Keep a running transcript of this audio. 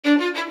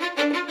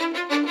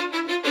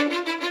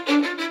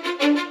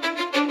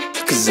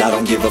Cause I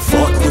don't give a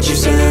fuck what you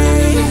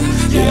say.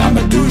 Yeah,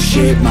 I'ma do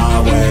shit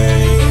my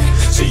way.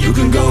 So you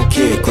can go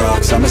kick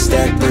rocks, I'ma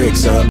stack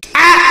bricks up.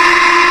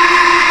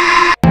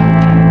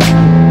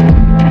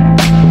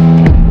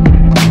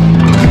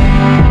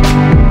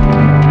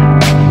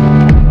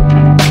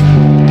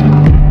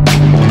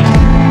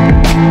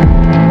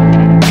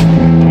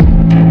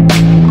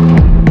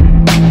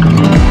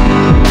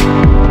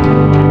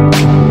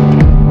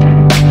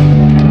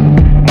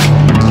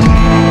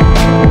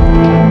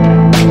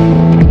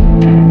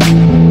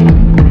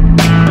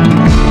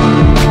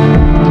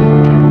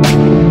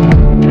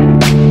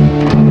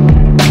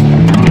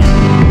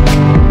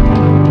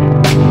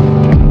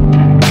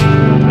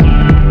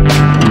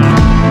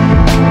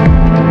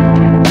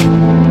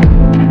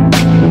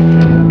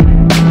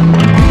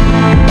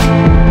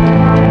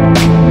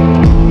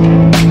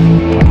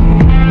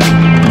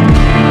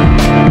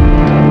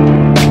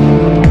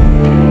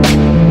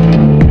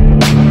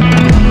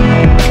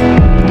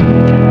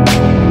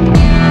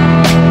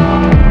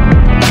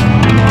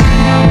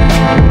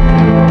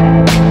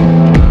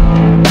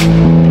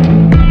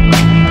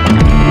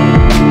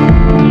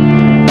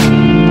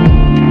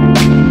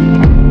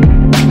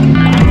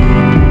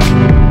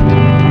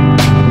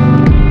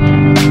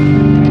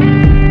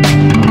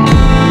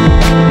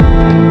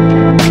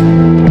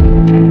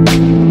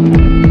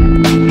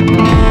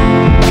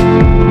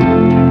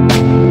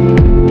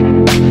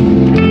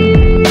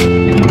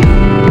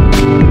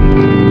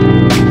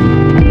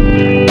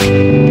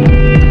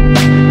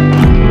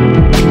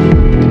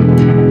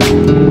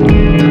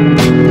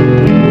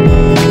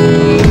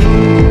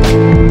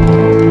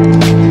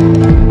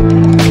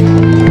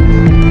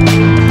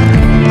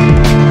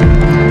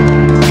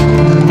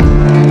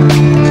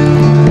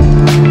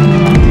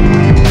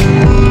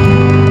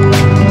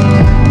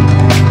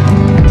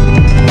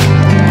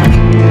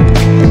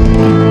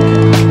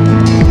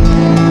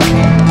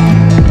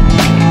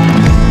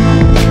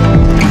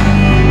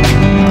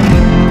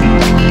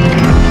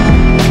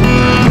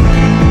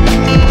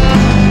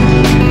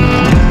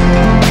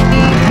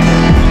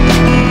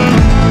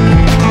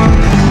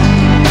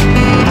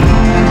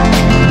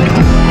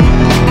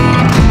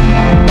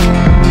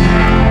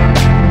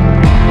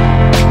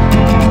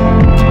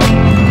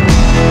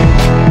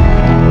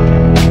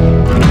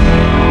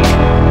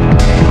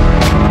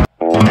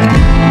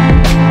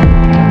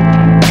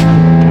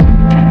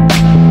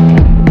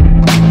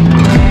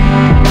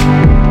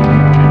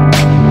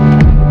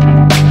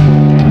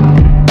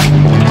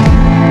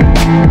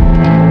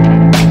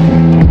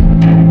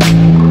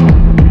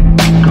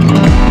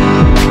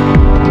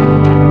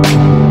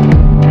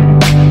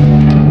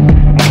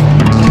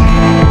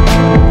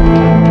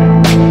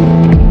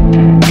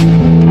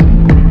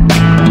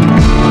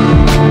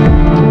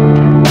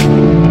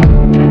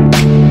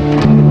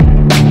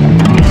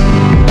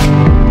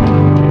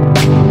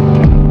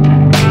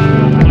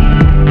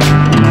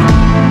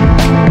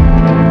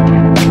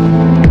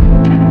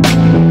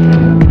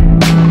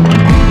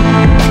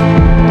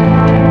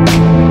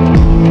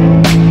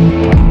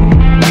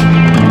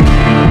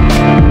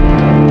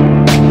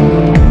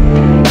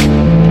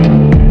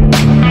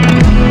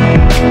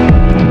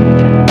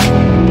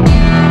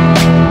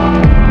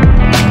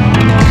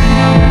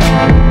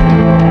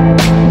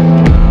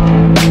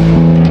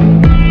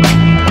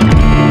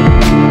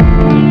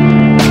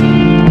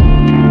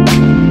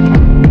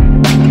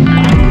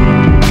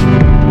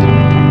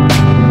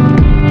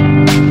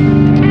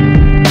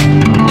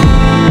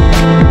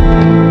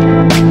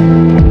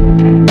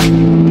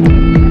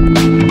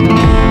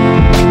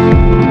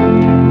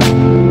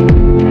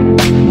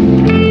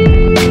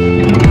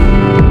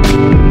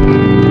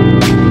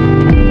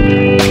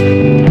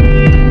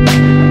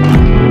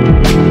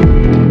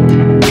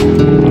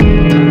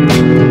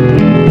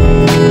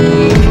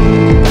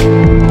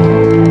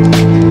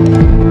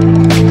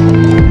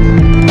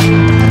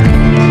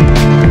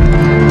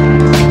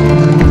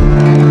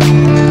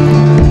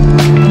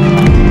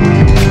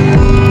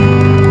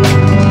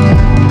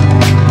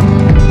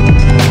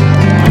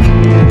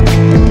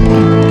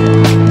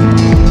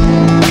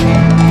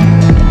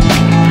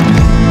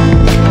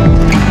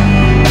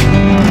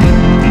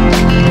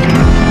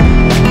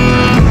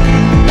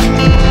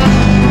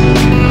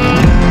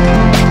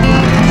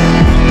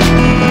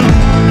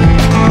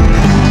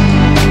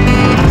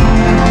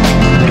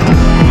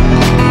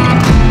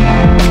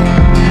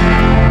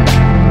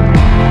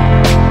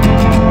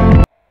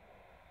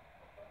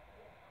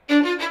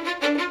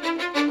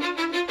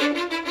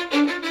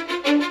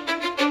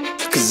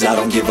 Cause I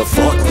don't give a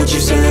fuck what you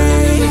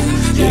say.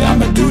 Yeah,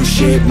 I'ma do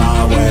shit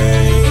my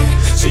way.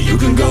 So you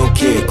can go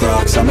kick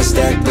rocks, I'ma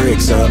stack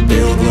bricks up,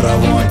 build what I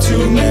want to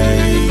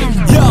make.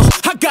 Yo,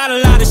 I got a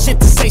lot of shit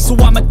to say, so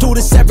I'ma do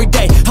this every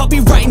day. I'll be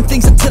writing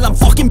things until I'm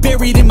fucking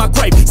buried in my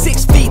grave.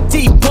 6 feet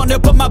deep under,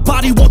 but my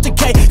body won't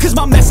decay. Cause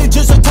my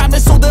messages are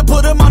timeless, so they'll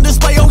put them on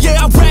display. Oh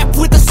yeah, I rap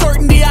with a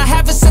certainty, I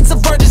have a sense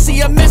of urgency.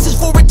 A message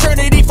for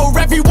eternity, for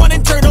everyone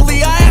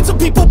internally. I had some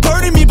people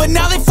burning me, but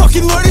now they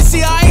fucking learn to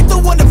see I ain't the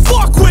one to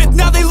fuck with,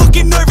 now they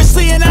looking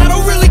nervously. And I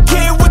don't really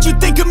care what you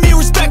think of me,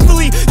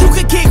 respectfully. You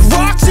can kick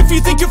rocks if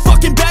you think you're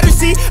fucking better,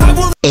 see, I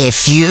will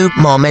few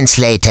moments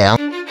later.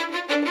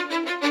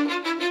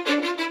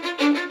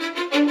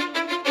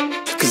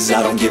 Cause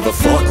I don't give a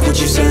fuck what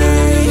you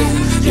say.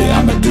 Yeah,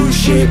 I'ma do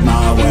shit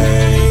my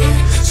way.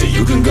 So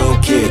you can go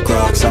kick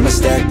rocks, I'ma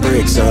stack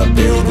bricks up,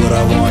 build what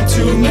I want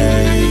to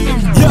make.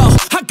 Yo,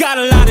 I got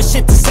a lot of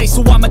shit to say,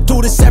 so I'ma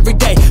do this every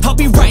day. I'll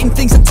be writing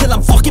things until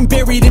I'm fucking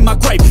buried in my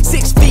grave.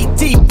 6 feet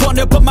deep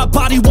under, but my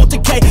body won't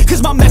decay.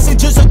 Cause my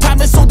messages are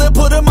timeless, so they'll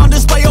put them on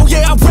display. Oh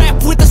yeah, I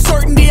rap with the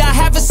certainty I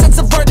have